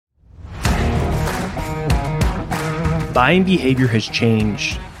Buying behavior has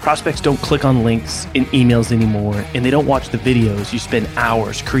changed. Prospects don't click on links in emails anymore, and they don't watch the videos you spend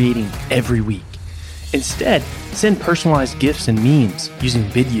hours creating every week. Instead, send personalized gifts and memes using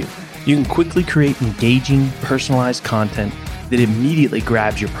Vidyou. You can quickly create engaging, personalized content that immediately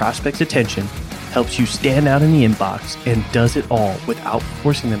grabs your prospect's attention, helps you stand out in the inbox, and does it all without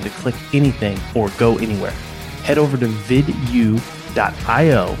forcing them to click anything or go anywhere. Head over to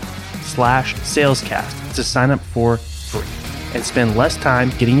vidyou.io/salescast to sign up for free and spend less time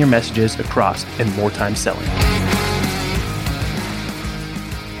getting your messages across and more time selling.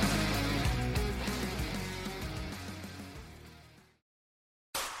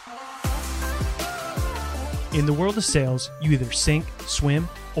 In the world of sales, you either sink, swim,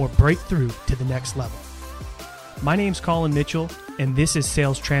 or break through to the next level. My name's Colin Mitchell, and this is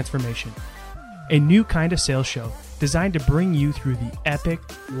Sales Transformation, a new kind of sales show designed to bring you through the epic,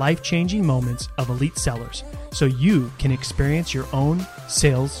 life-changing moments of elite sellers so you can experience your own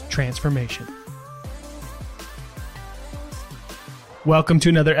sales transformation. Welcome to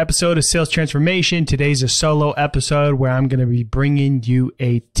another episode of Sales Transformation. Today's a solo episode where I'm going to be bringing you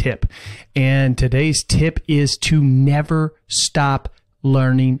a tip. And today's tip is to never stop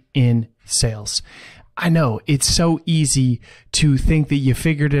learning in sales. I know it's so easy to think that you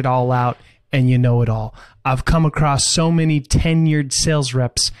figured it all out and you know it all. I've come across so many tenured sales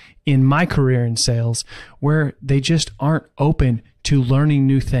reps in my career in sales where they just aren't open to learning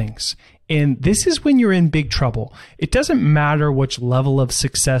new things. And this is when you're in big trouble. It doesn't matter which level of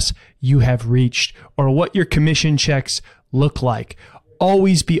success you have reached or what your commission checks look like.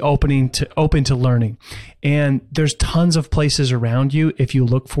 Always be open to learning. And there's tons of places around you, if you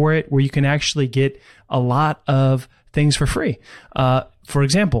look for it, where you can actually get a lot of things for free. For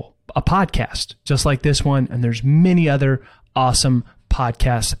example, a podcast just like this one, and there's many other awesome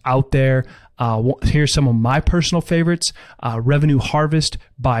podcasts out there. Here's some of my personal favorites. Revenue Harvest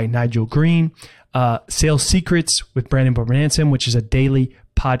by Nigel Green, Sales Secrets with Brandon Bormanson, which is a daily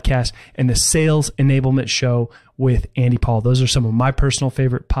podcast, and the Sales Enablement Show with Andy Paul. Those are some of my personal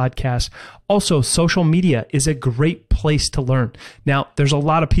favorite podcasts. Also, social media is a great place to learn. Now, there's a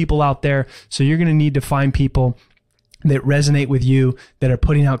lot of people out there, so you're going to need to find people that resonate with you, that are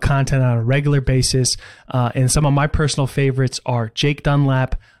putting out content on a regular basis. And some of my personal favorites are Jake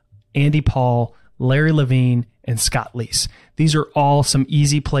Dunlap, Andy Paul, Larry Levine, and Scott Leese. These are all some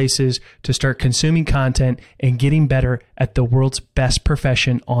easy places to start consuming content and getting better at the world's best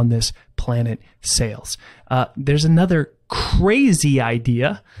profession on this planet, sales. There's another crazy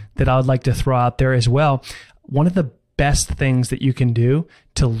idea that I would like to throw out there as well. One of the best things that you can do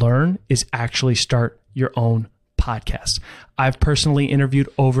to learn is actually start your own podcast. I've personally interviewed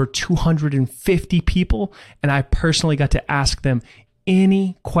over 250 people, and I personally got to ask them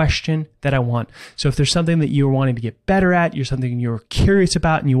any question that I want. So if there's something that you're wanting to get better at, you're something you're curious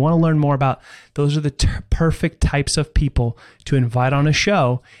about and you want to learn more about, those are the perfect types of people to invite on a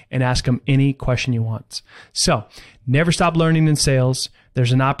show and ask them any question you want. So never stop learning in sales.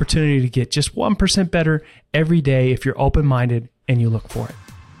 There's an opportunity to get just 1% better every day if you're open-minded and you look for it.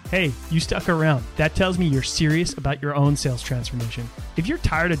 Hey, you stuck around. That tells me you're serious about your own sales transformation. If you're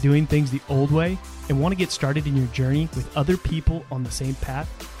tired of doing things the old way and want to get started in your journey with other people on the same path,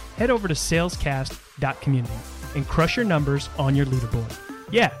 head over to salescast.community and crush your numbers on your leaderboard.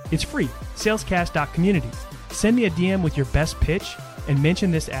 Yeah, it's free, salescast.community. Send me a DM with your best pitch and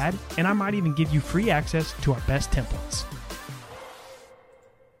mention this ad, and I might even give you free access to our best templates.